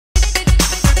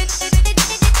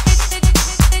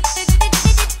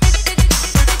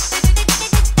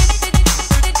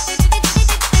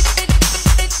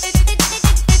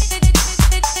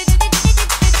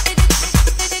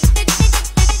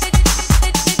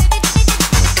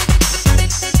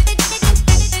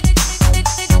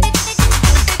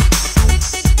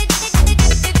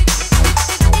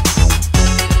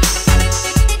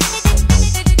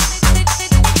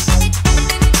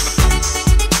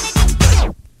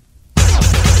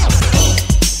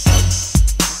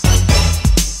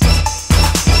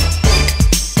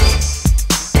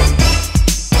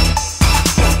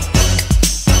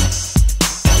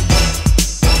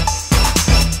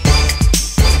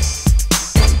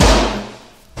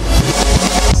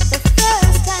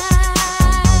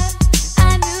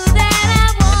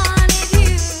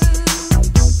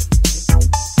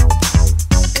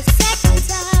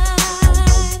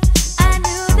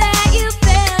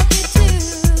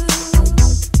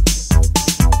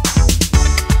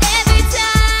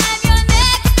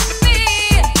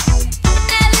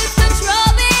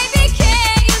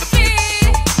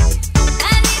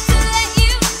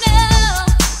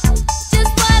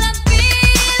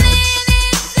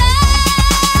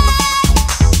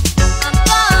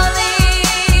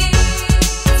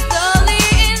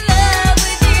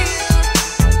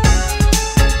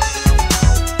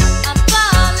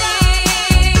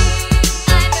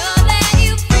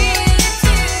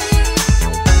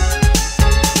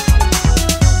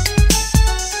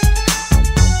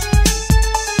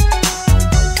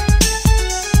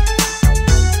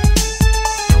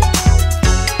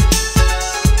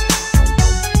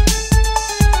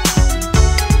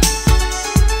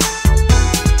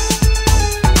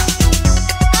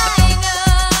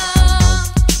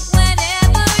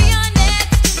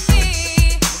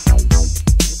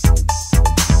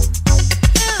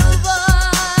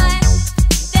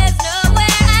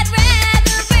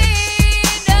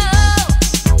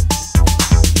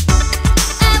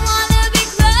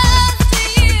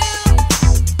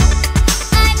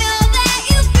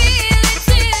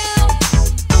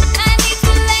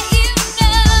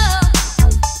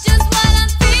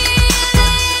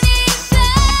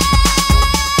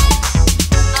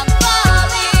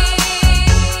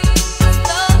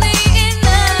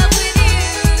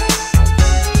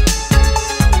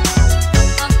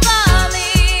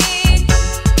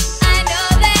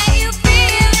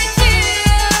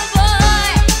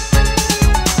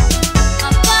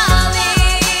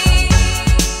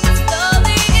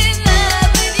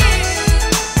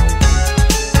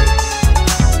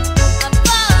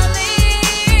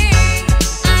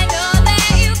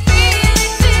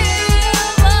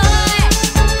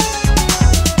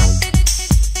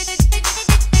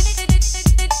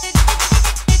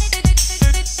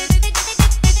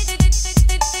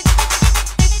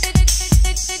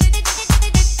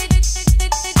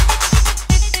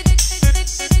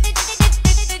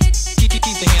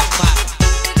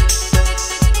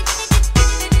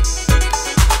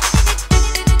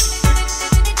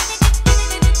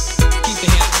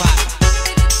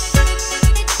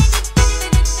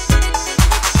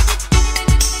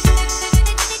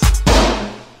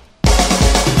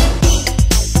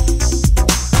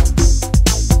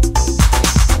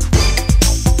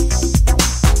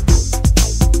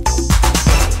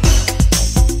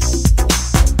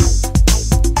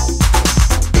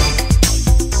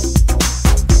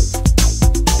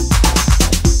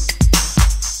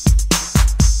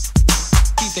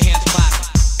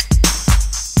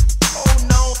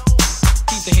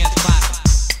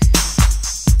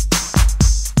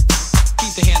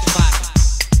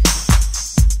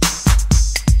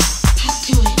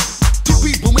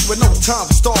time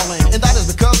for stalling, and that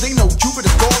is because they know Cupid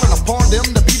is calling upon them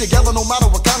to be together no matter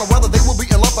what kind of weather. They will be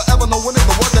in love forever. No one in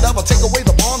the world could ever take away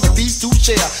the bond that these two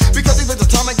share, because even the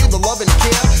time I gave the love and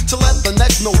care to let the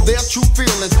next know their true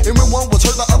feelings, and when one was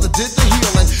hurt, the other did the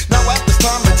healing.